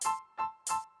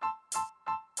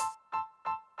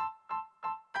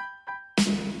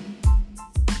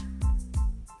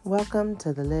Welcome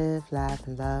to the Live, Laugh,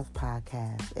 and Love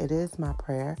podcast. It is my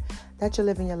prayer that you're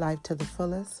living your life to the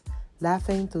fullest,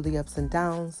 laughing through the ups and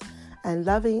downs, and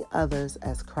loving others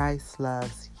as Christ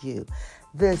loves you.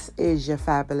 This is your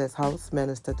fabulous host,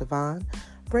 Minister Devon,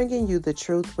 bringing you the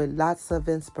truth with lots of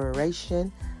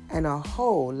inspiration and a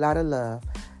whole lot of love.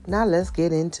 Now let's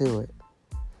get into it.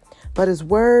 But his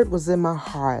word was in my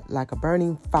heart like a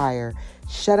burning fire,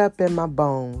 shut up in my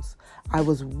bones. I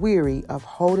was weary of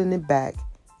holding it back,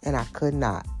 and I could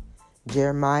not.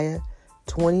 Jeremiah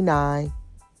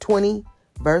 20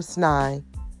 verse 9,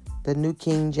 the New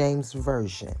King James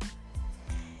Version.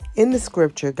 In the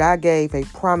scripture, God gave a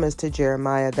promise to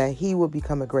Jeremiah that he would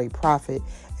become a great prophet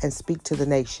and speak to the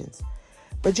nations.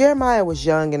 But Jeremiah was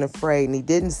young and afraid, and he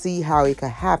didn't see how it could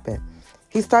happen.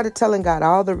 He started telling God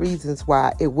all the reasons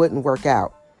why it wouldn't work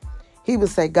out. He would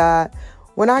say, God,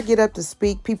 when I get up to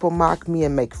speak, people mock me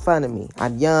and make fun of me.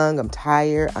 I'm young, I'm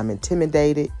tired, I'm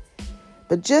intimidated.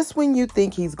 But just when you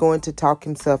think he's going to talk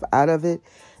himself out of it,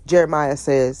 Jeremiah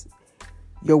says,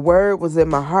 your word was in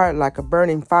my heart like a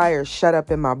burning fire shut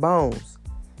up in my bones.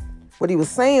 What he was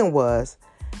saying was,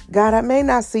 God, I may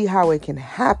not see how it can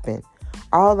happen.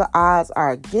 All the odds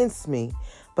are against me.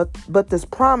 But this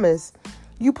promise,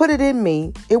 you put it in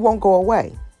me, it won't go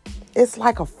away. It's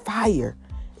like a fire.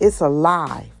 It's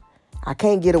alive. I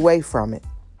can't get away from it.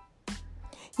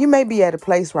 You may be at a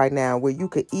place right now where you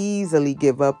could easily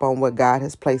give up on what God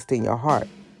has placed in your heart.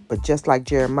 But just like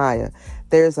Jeremiah,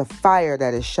 there's a fire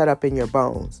that is shut up in your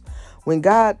bones. When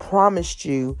God promised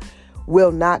you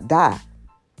will not die,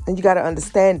 and you got to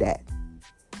understand that.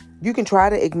 You can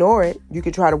try to ignore it. You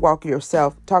can try to talk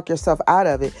yourself out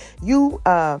of it. Your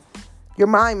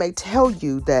mind may tell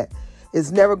you that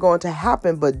it's never going to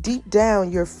happen, but deep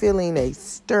down you're feeling a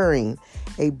stirring,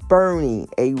 a burning,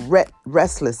 a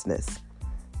restlessness.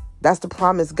 That's the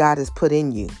promise God has put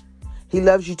in you. He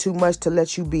loves you too much to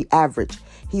let you be average.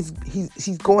 He's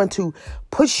going to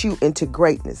push you into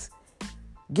greatness.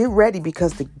 Get ready,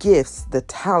 because the gifts, the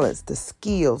talents, the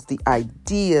skills, the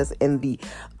ideas, and the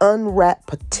unwrapped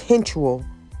potential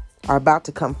are about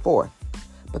to come forth.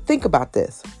 But think about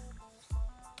this.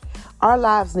 Our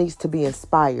lives needs to be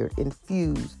inspired,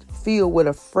 infused, filled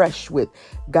with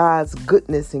God's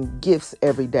goodness and gifts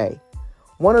every day.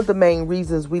 One of the main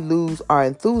reasons we lose our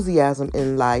enthusiasm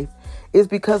in life is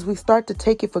because we start to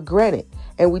take it for granted,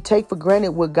 and we take for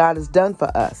granted what God has done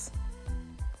for us.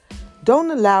 Don't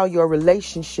allow your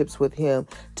relationships with him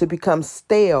to become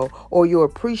stale or your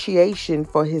appreciation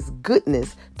for his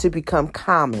goodness to become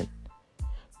common.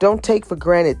 Don't take for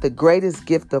granted the greatest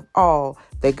gift of all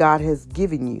that God has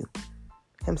given you,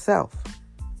 himself.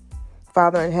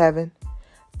 Father in heaven,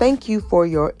 thank you for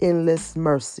your endless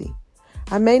mercy.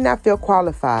 I may not feel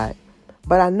qualified,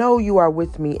 but I know you are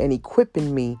with me and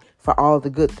equipping me for all the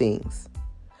good things.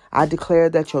 I declare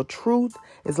that your truth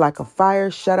is like a fire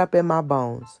shut up in my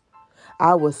bones.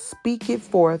 I will speak it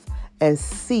forth and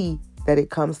see that it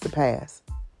comes to pass.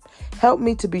 Help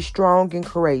me to be strong and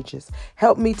courageous.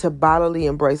 Help me to bodily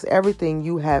embrace everything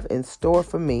you have in store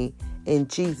for me. In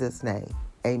Jesus' name,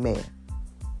 amen.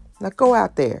 Now go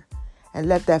out there and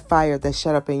let that fire that's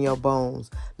shut up in your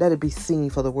bones, let it be seen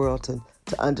for the world to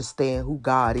understand who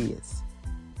God is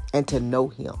and to know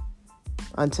him.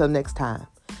 Until next time,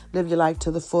 live your life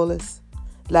to the fullest,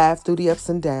 laugh through the ups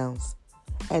and downs,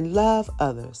 and love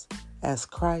others as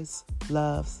Christ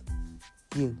loves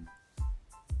you.